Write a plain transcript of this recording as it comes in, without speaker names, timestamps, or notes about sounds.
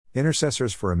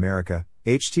Intercessors for America,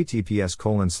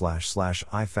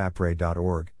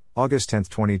 https://ifapre.org, August 10,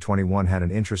 2021 had an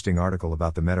interesting article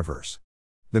about the metaverse.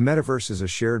 The metaverse is a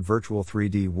shared virtual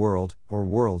 3D world, or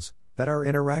worlds, that are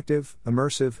interactive,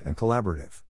 immersive, and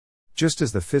collaborative. Just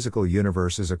as the physical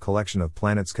universe is a collection of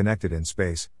planets connected in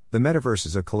space, the metaverse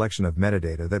is a collection of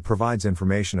metadata that provides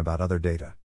information about other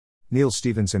data. Neal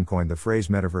Stephenson coined the phrase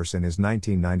metaverse in his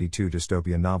 1992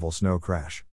 dystopian novel Snow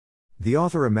Crash. The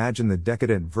author imagined the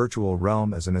decadent virtual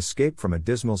realm as an escape from a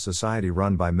dismal society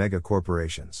run by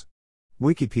mega-corporations.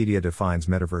 Wikipedia defines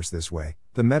metaverse this way: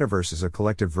 the metaverse is a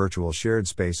collective virtual shared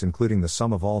space including the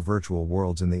sum of all virtual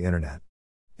worlds in the Internet.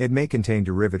 It may contain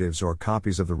derivatives or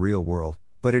copies of the real world,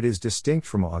 but it is distinct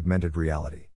from augmented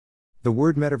reality. The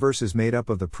word metaverse is made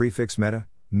up of the prefix meta,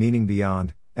 meaning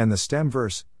beyond, and the stem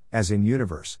verse, as in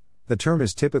universe. The term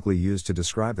is typically used to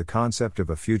describe the concept of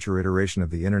a future iteration of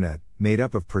the Internet, made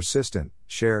up of persistent,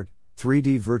 shared,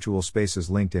 3D virtual spaces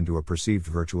linked into a perceived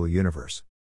virtual universe.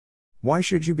 Why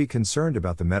should you be concerned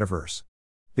about the metaverse?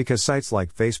 Because sites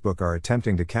like Facebook are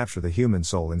attempting to capture the human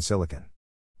soul in silicon.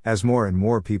 As more and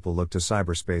more people look to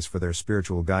cyberspace for their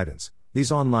spiritual guidance,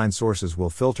 these online sources will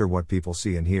filter what people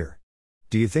see and hear.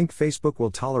 Do you think Facebook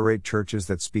will tolerate churches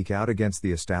that speak out against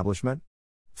the establishment?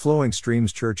 Flowing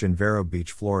Streams Church in Vero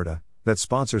Beach, Florida, that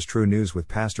sponsors True News with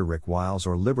Pastor Rick Wiles,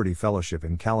 or Liberty Fellowship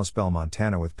in Kalispell,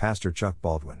 Montana with Pastor Chuck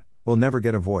Baldwin, will never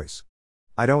get a voice.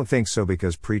 I don't think so,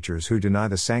 because preachers who deny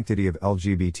the sanctity of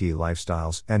LGBT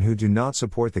lifestyles and who do not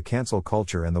support the cancel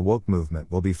culture and the woke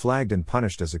movement will be flagged and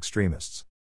punished as extremists.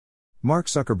 Mark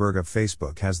Zuckerberg of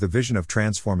Facebook has the vision of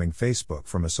transforming Facebook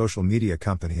from a social media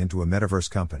company into a metaverse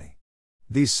company.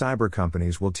 These cyber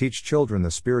companies will teach children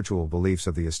the spiritual beliefs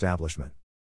of the establishment.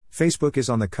 Facebook is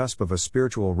on the cusp of a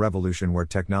spiritual revolution where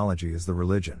technology is the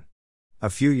religion. A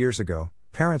few years ago,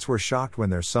 parents were shocked when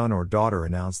their son or daughter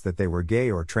announced that they were gay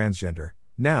or transgender.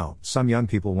 Now, some young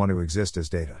people want to exist as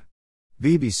data.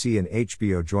 BBC and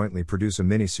HBO jointly produce a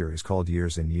miniseries called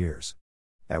Years and Years.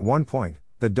 At one point,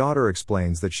 the daughter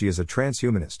explains that she is a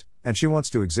transhumanist, and she wants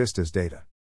to exist as data.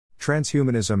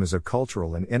 Transhumanism is a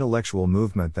cultural and intellectual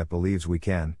movement that believes we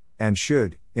can, and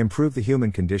should, improve the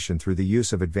human condition through the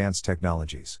use of advanced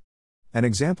technologies. An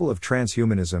example of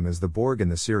transhumanism is the Borg in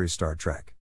the series Star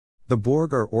Trek. The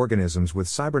Borg are organisms with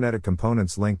cybernetic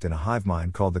components linked in a hive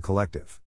mind called the Collective.